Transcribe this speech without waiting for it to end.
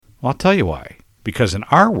Well, I'll tell you why. Because in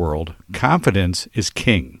our world, confidence is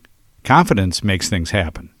king. Confidence makes things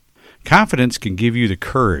happen. Confidence can give you the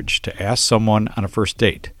courage to ask someone on a first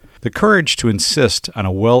date, the courage to insist on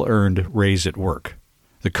a well-earned raise at work,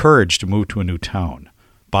 the courage to move to a new town,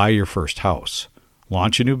 buy your first house,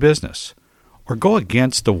 launch a new business, or go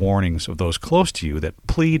against the warnings of those close to you that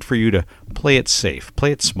plead for you to play it safe,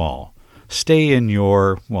 play it small, stay in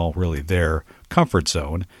your, well, really their, comfort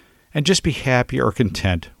zone, and just be happy or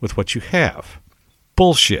content with what you have.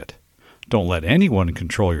 Bullshit. Don't let anyone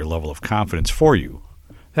control your level of confidence for you.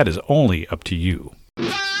 That is only up to you.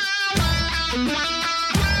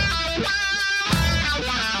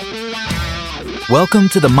 Welcome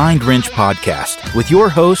to the Mind Wrench Podcast with your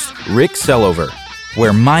host, Rick Sellover,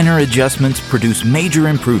 where minor adjustments produce major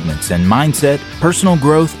improvements in mindset, personal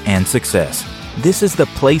growth, and success. This is the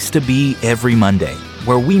place to be every Monday,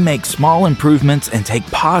 where we make small improvements and take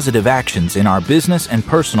positive actions in our business and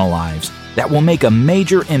personal lives that will make a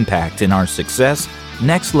major impact in our success,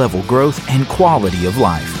 next level growth, and quality of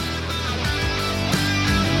life.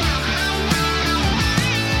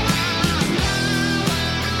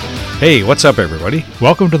 Hey, what's up, everybody?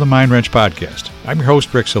 Welcome to the Mind Wrench Podcast. I'm your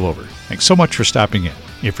host, Rick Sillover. Thanks so much for stopping in.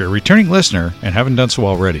 If you're a returning listener and haven't done so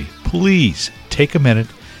already, please take a minute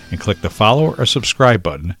and click the follow or subscribe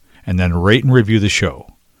button and then rate and review the show.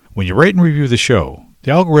 When you rate and review the show,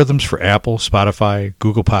 the algorithms for Apple, Spotify,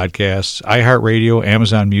 Google Podcasts, iHeartRadio,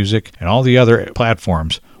 Amazon Music, and all the other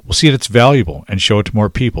platforms will see that it's valuable and show it to more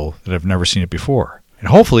people that have never seen it before. And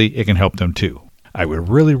hopefully it can help them too. I would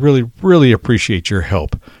really appreciate your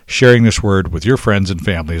help sharing this word with your friends and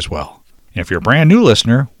family as well. And if you're a brand new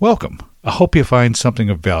listener, welcome. I hope you find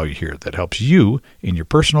something of value here that helps you in your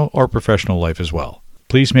personal or professional life as well.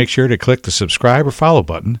 Please make sure to click the subscribe or follow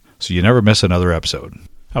button so you never miss another episode.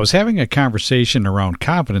 I was having a conversation around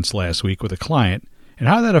confidence last week with a client and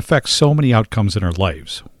how that affects so many outcomes in our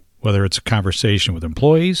lives, whether it's a conversation with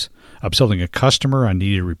employees, upselling a customer on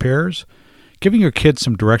needed repairs, giving your kids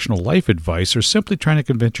some directional life advice, or simply trying to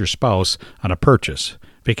convince your spouse on a purchase,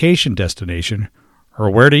 vacation destination, or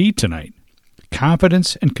where to eat tonight.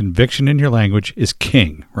 Confidence and conviction in your language is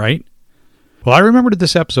king, right? Well, I remembered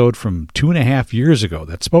this episode from 2.5 years ago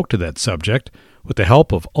that spoke to that subject with the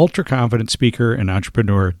help of ultra-confident speaker and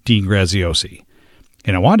entrepreneur Dean Graziosi.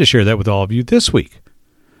 And I wanted to share that with all of you this week.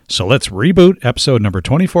 So let's reboot episode number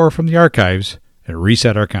 24 from the archives and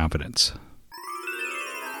reset our confidence.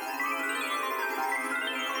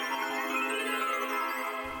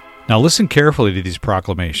 Now listen carefully to these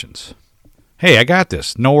proclamations. Hey, I got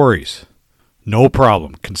this. No worries. No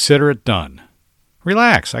problem. Consider it done.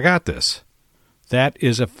 Relax. I got this. That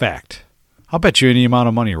is a fact. I'll bet you any amount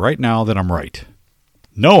of money right now that I'm right.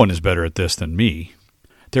 No one is better at this than me.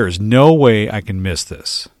 There is no way I can miss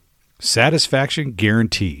this. Satisfaction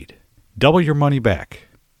guaranteed. Double your money back.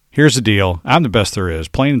 Here's the deal. I'm the best there is,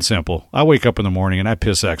 plain and simple. I wake up in the morning and I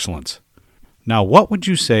piss excellence. Now, what would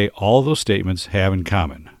you say all those statements have in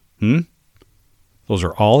common? Those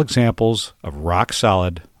are all examples of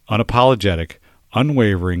rock-solid, unapologetic,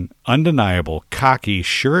 unwavering, undeniable, cocky,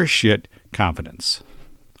 sure as shit confidence.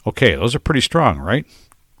 Okay, those are pretty strong, right?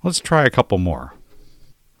 Let's try a couple more.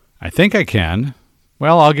 I think I can.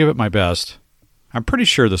 Well, I'll give it my best. I'm pretty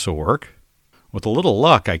sure this will work. With a little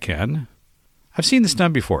luck, I can. I've seen this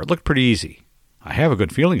done before. It looked pretty easy. I have a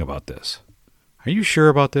good feeling about this. Are you sure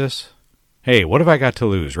about this? Hey, what have I got to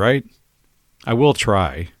lose, right? I will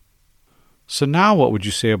try. So now what would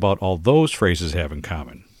you say about all those phrases have in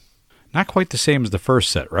common? Not quite the same as the first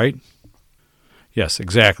set, right? Yes,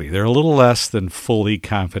 exactly. They're a little less than fully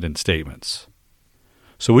confident statements.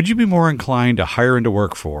 So would you be more inclined to hire into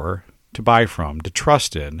work for, to buy from, to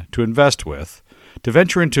trust in, to invest with, to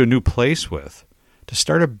venture into a new place with, to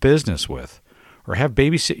start a business with, or have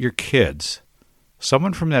babysit your kids,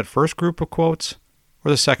 someone from that first group of quotes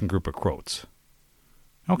or the second group of quotes?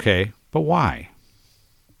 Okay, but why?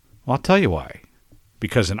 Well, I'll tell you why.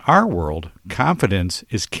 Because in our world, confidence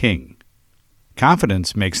is king.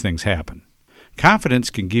 Confidence makes things happen. Confidence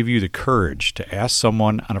can give you the courage to ask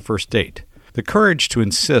someone on a first date, the courage to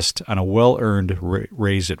insist on a well-earned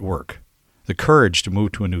raise at work, the courage to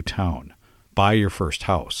move to a new town, buy your first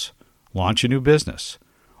house, launch a new business,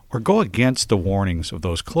 or go against the warnings of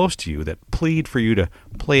those close to you that plead for you to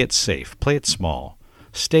play it safe, play it small,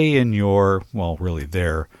 stay in your, well, really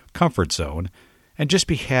their, comfort zone, and just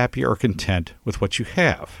be happy or content with what you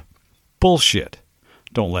have. Bullshit.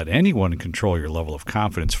 Don't let anyone control your level of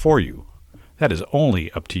confidence for you. That is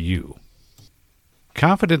only up to you.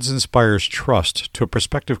 Confidence inspires trust to a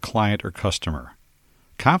prospective client or customer.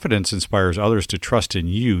 Confidence inspires others to trust in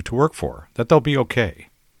you to work for, that they'll be okay.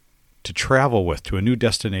 to travel with to a new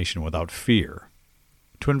destination without fear,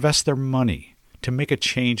 to invest their money, to make a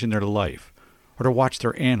change in their life, or to watch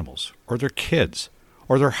their animals, or their kids,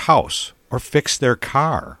 or their house, or fix their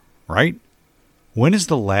car, right? When is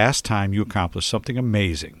the last time you accomplished something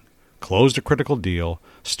amazing, closed a critical deal,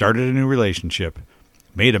 started a new relationship,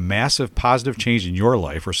 made a massive positive change in your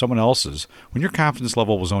life or someone else's when your confidence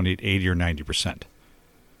level was only at 80 or 90%?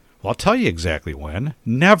 Well, I'll tell you exactly when.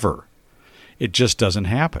 Never. It just doesn't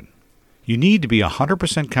happen. You need to be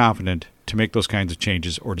 100% confident to make those kinds of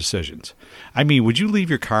changes or decisions. I mean, would you leave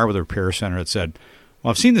your car with a repair center that said,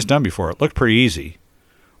 well, I've seen this done before, it looked pretty easy,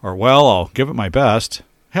 or, well, I'll give it my best?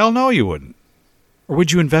 Hell no, you wouldn't. Or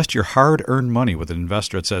would you invest your hard-earned money with an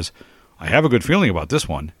investor that says, I have a good feeling about this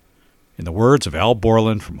one? In the words of Al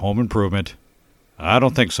Borland from Home Improvement, I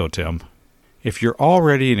don't think so, Tim. If you're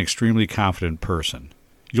already an extremely confident person,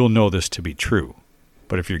 you'll know this to be true.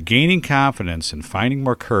 But if you're gaining confidence and finding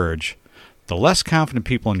more courage, the less confident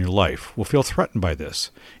people in your life will feel threatened by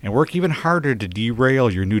this and work even harder to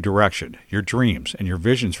derail your new direction, your dreams, and your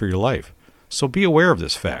visions for your life. So be aware of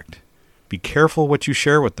this fact. Be careful what you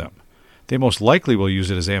share with them. They most likely will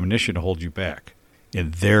use it as ammunition to hold you back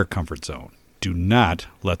in their comfort zone. Do not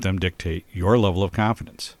let them dictate your level of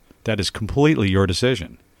confidence. That is completely your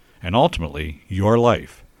decision, and ultimately your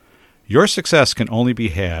life. Your success can only be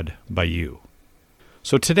had by you.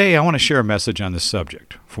 So today I want to share a message on this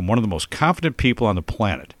subject from one of the most confident people on the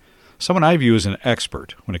planet, someone I view as an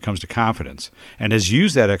expert when it comes to confidence, and has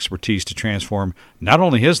used that expertise to transform not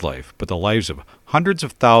only his life, but the lives of hundreds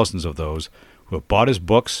of thousands of those who have bought his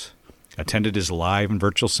books, attended his live and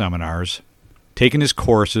virtual seminars, taken his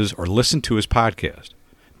courses, or listened to his podcast.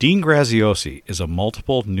 Dean Graziosi is a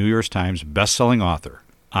multiple New York Times best-selling author,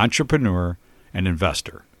 entrepreneur, and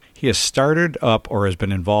investor. He has started up or has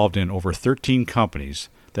been involved in over 13 companies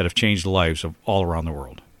that have changed the lives of all around the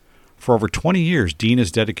world. For over 20 years, Dean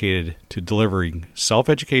is dedicated to delivering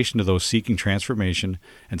self-education to those seeking transformation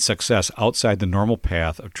and success outside the normal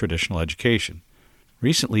path of traditional education.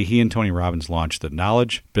 Recently, he and Tony Robbins launched the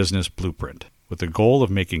Knowledge Business Blueprint with the goal of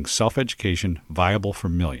making self-education viable for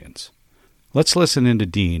millions. Let's listen in to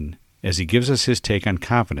Dean as he gives us his take on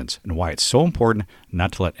confidence and why it's so important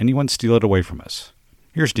not to let anyone steal it away from us.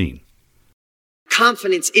 Here's Dean.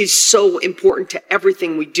 Confidence is so important to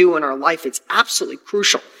everything we do in our life. It's absolutely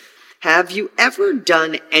crucial. Have you ever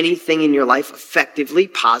done anything in your life effectively,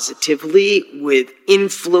 positively, with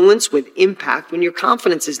influence, with impact when your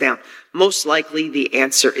confidence is down? Most likely the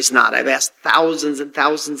answer is not. I've asked thousands and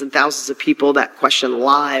thousands and thousands of people that question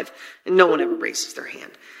live, and no one ever raises their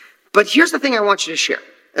hand. But here's the thing I want you to share,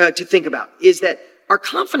 to think about, is that our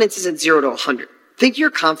confidence isn't 0 to 100. Think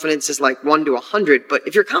your confidence is like 1 to 100, but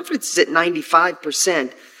if your confidence is at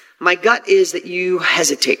 95%, my gut is that you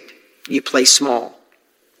hesitate. You play small.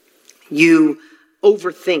 You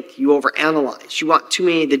overthink. You overanalyze. You want too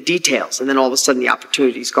many of the details, and then all of a sudden the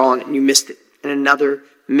opportunity's gone and you missed it. And another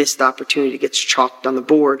missed opportunity gets chalked on the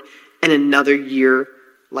board, and another year,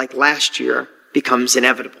 like last year, becomes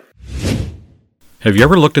inevitable. Have you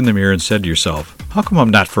ever looked in the mirror and said to yourself, how come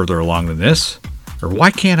I'm not further along than this? Or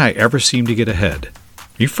why can't I ever seem to get ahead?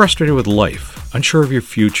 Are you frustrated with life, unsure of your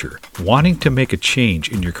future, wanting to make a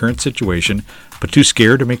change in your current situation, but too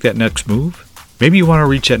scared to make that next move? Maybe you want to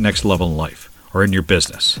reach that next level in life or in your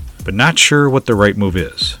business, but not sure what the right move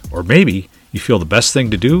is. Or maybe you feel the best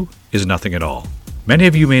thing to do is nothing at all. Many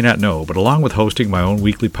of you may not know, but along with hosting my own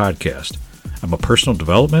weekly podcast, I'm a personal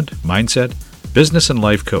development, mindset, business, and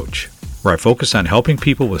life coach, where I focus on helping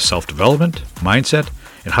people with self-development, mindset,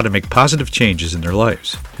 and how to make positive changes in their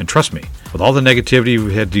lives. And trust me, with all the negativity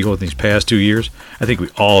we've had to deal with these past 2 years, I think we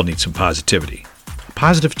all need some positivity. A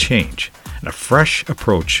positive change and a fresh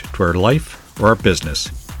approach to our life or our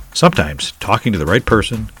business. Sometimes talking to the right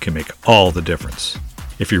person can make all the difference.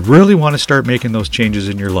 If you really want to start making those changes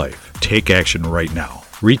in your life, take action right now.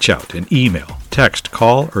 Reach out and email, text,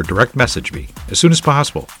 call, or direct message me as soon as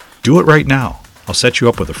possible. Do it right now. I'll set you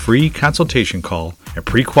up with a free consultation call and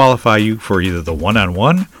pre-qualify you for either the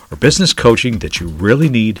one-on-one or business coaching that you really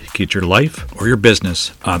need to get your life or your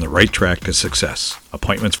business on the right track to success.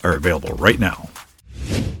 Appointments are available right now.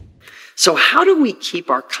 So how do we keep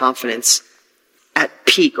our confidence at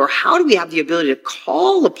peak, or how do we have the ability to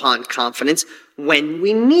call upon confidence when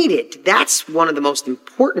we need it? That's one of the most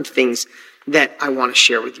important things that I want to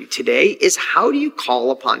share with you today, is how do you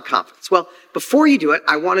call upon confidence? Well, before you do it,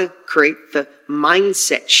 I want to create the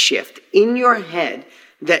mindset shift in your head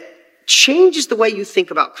that changes the way you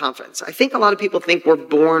think about confidence. I think a lot of people think we're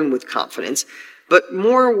born with confidence, but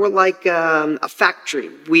more we're like a factory.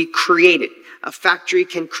 We create it. A factory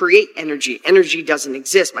can create energy. Energy doesn't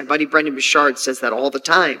exist. My buddy Brendan Bouchard says that all the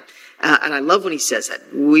time. And I love when he says that.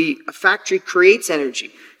 A factory creates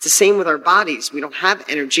energy. It's the same with our bodies. We don't have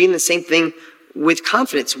energy, and the same thing with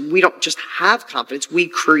confidence. We don't just have confidence, we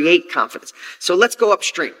create confidence. So let's go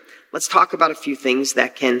upstream. Let's talk about a few things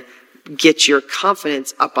that can get your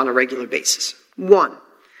confidence up on a regular basis. One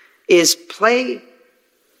is play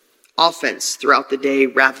offense throughout the day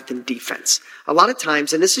rather than defense. A lot of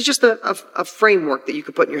times, and this is just a framework that you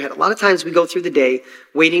could put in your head, a lot of times we go through the day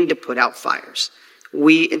waiting to put out fires.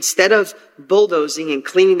 We, instead of bulldozing and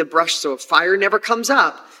cleaning the brush so a fire never comes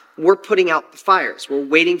up, we're putting out the fires. We're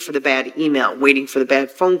waiting for the bad email, waiting for the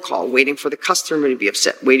bad phone call, waiting for the customer to be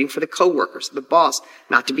upset, waiting for the coworkers, the boss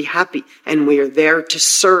not to be happy. And we are there to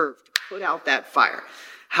serve, to put out that fire.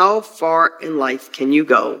 How far in life can you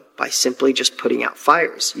go by simply just putting out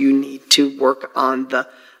fires? You need to work on the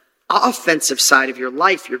offensive side of your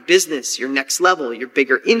life, your business, your next level, your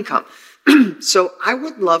bigger income. So I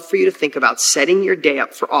would love for you to think about setting your day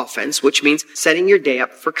up for offense, which means setting your day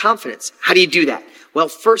up for confidence. How do you do that? Well,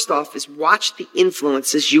 first off is watch the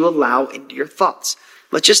influences you allow into your thoughts.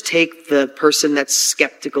 Let's just take the person that's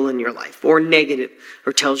skeptical in your life or negative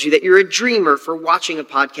or tells you that you're a dreamer for watching a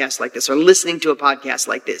podcast like this or listening to a podcast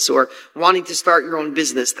like this or wanting to start your own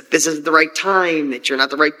business, that this isn't the right time, that you're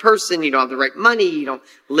not the right person, you don't have the right money, you don't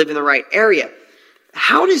live in the right area.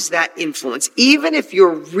 How does that influence, even if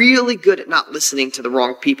you're really good at not listening to the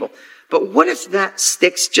wrong people? But what if that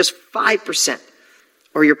sticks just 5%?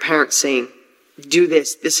 Or your parents saying, do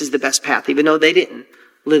this is the best path, even though they didn't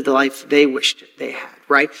live the life they wished they had,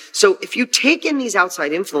 right? So if you take in these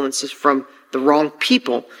outside influences from the wrong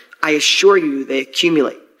people, I assure you they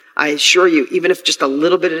accumulate. I assure you, even if just a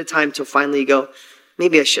little bit at a time till finally you go,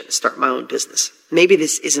 maybe I shouldn't start my own business. Maybe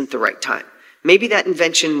this isn't the right time. Maybe that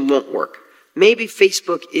invention won't work. Maybe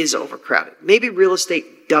Facebook is overcrowded. Maybe real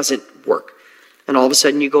estate doesn't work. And all of a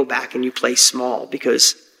sudden you go back and you play small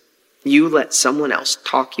because you let someone else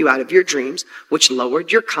talk you out of your dreams, which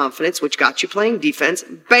lowered your confidence, which got you playing defense.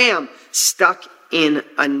 Bam! Stuck in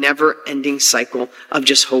a never-ending cycle of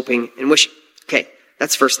just hoping and wishing. Okay,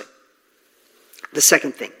 that's the first thing. The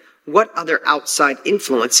second thing, what other outside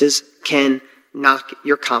influences can knock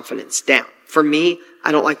your confidence down? For me,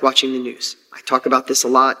 I don't like watching the news. I talk about this a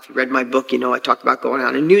lot. If you read my book, you know I talk about going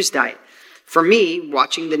on a news diet. For me,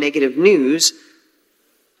 watching the negative news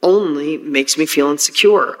only makes me feel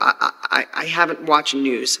insecure. I haven't watched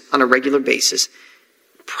news on a regular basis,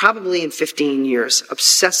 probably in 15 years,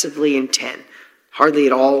 obsessively in 10, hardly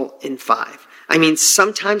at all in 5. I mean,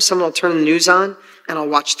 sometimes someone will turn the news on and I'll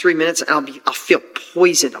watch 3 minutes and I'll feel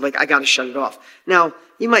poisoned. I'm like, I gotta shut it off. Now,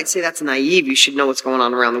 you might say that's naive. You should know what's going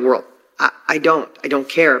on around the world. I don't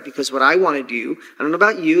care, because what I want to do, I don't know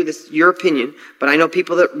about you, this is your opinion, but I know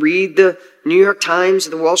people that read the New York Times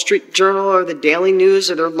or the Wall Street Journal or the Daily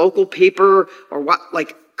News or their local paper or what,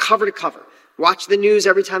 like cover to cover. Watch the news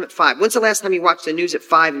every time at 5. When's the last time you watched the news at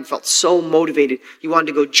 5 and felt so motivated you wanted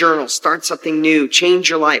to go journal, start something new, change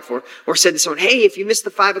your life, or said to someone, hey, if you missed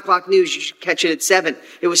the 5 o'clock news, you should catch it at 7.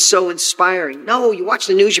 It was so inspiring. No, you watch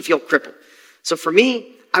the news, you feel crippled. So for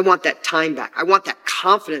me, I want that time back. I want that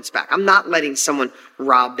confidence back. I'm not letting someone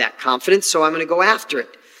rob that confidence, so I'm going to go after it.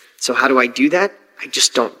 So how do I do that? I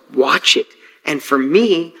just don't watch it. And for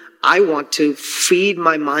me, I want to feed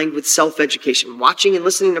my mind with self-education. Watching and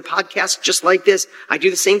listening to podcasts just like this, I do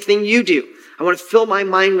the same thing you do. I want to fill my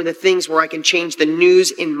mind with the things where I can change the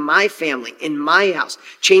news in my family, in my house,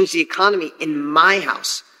 change the economy in my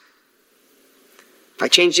house. If I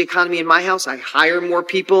change the economy in my house, I hire more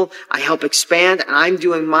people, I help expand, and I'm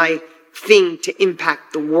doing my thing to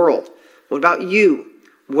impact the world. What about you?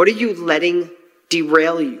 What are you letting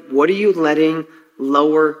derail you? What are you letting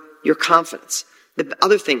lower your confidence? The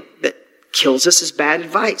other thing that kills us is bad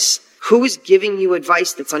advice. Who is giving you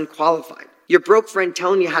advice that's unqualified? Your broke friend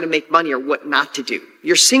telling you how to make money or what not to do.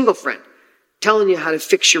 Your single friend telling you how to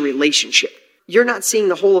fix your relationship. You're not seeing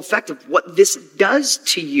the whole effect of what this does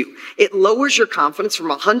to you. It lowers your confidence from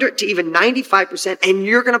 100 to even 95%, and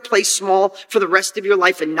you're going to play small for the rest of your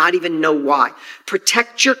life and not even know why.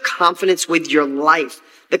 Protect your confidence with your life.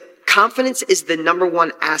 The confidence is the number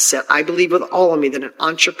one asset, I believe with all of me, that an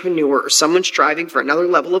entrepreneur or someone striving for another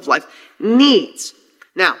level of life needs.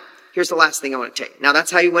 Now, here's the last thing I want to tell you. Now,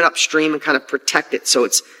 that's how you went upstream and kind of protect it so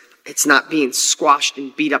it's not being squashed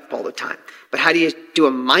and beat up all the time. But how do you do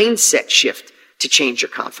a mindset shift to change your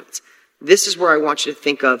confidence? This is where I want you to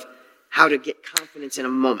think of how to get confidence in a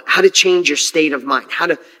moment, how to change your state of mind, how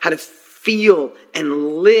to feel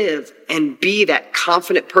and live and be that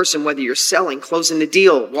confident person, whether you're selling, closing the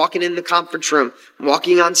deal, walking in the conference room,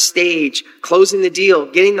 walking on stage, closing the deal,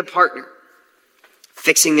 getting the partner,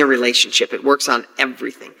 fixing their relationship. It works on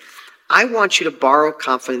everything. I want you to borrow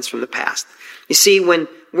confidence from the past. You see, when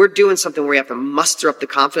we're doing something where we have to muster up the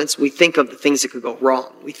confidence, we think of the things that could go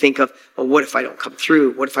wrong. We think of, well, what if I don't come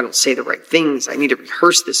through? What if I don't say the right things? I need to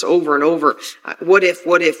rehearse this over and over. What if?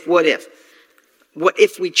 What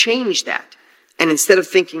if we change that? And instead of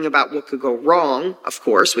thinking about what could go wrong, of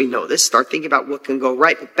course, we know this, start thinking about what can go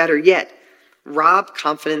right. But better yet, rob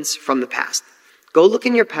confidence from the past. Go look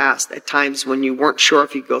in your past at times when you weren't sure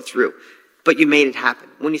if you'd go through, but you made it happen.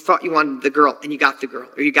 When you thought you wanted the girl and you got the girl,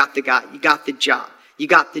 or you got the guy, you got the job, you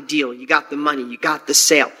got the deal, you got the money, you got the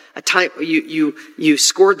sale. A time you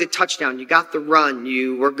scored the touchdown, you got the run,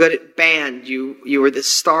 you were good at band, you were the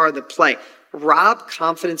star of the play. Rob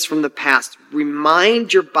confidence from the past.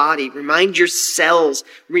 Remind your body, remind your cells,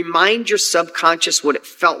 remind your subconscious what it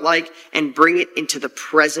felt like and bring it into the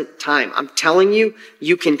present time. I'm telling you,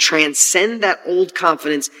 you can transcend that old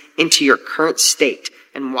confidence into your current state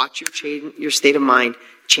and watch your state of mind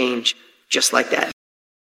change just like that.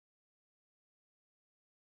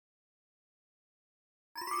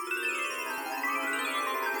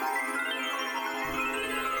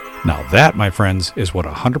 Now that, my friends, is what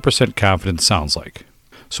 100% confidence sounds like.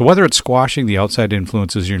 So whether it's squashing the outside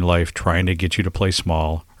influences in your life trying to get you to play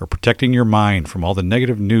small, or protecting your mind from all the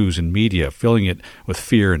negative news and media filling it with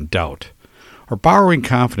fear and doubt, or borrowing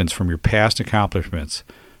confidence from your past accomplishments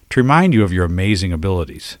to remind you of your amazing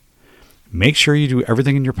abilities, make sure you do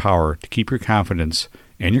everything in your power to keep your confidence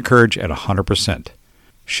and your courage at 100%.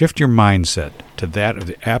 Shift your mindset to that of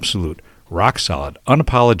the absolute, rock-solid,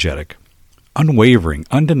 unapologetic, unwavering,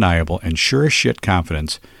 undeniable, and sure as shit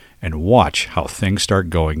confidence, and watch how things start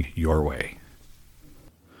going your way.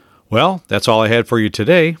 Well, that's all I had for you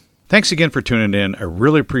today. Thanks again for tuning in. I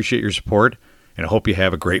really appreciate your support, and I hope you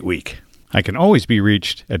have a great week. I can always be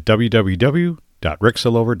reached at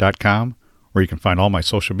www.ricksillover.com, where you can find all my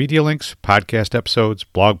social media links, podcast episodes,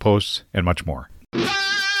 blog posts, and much more.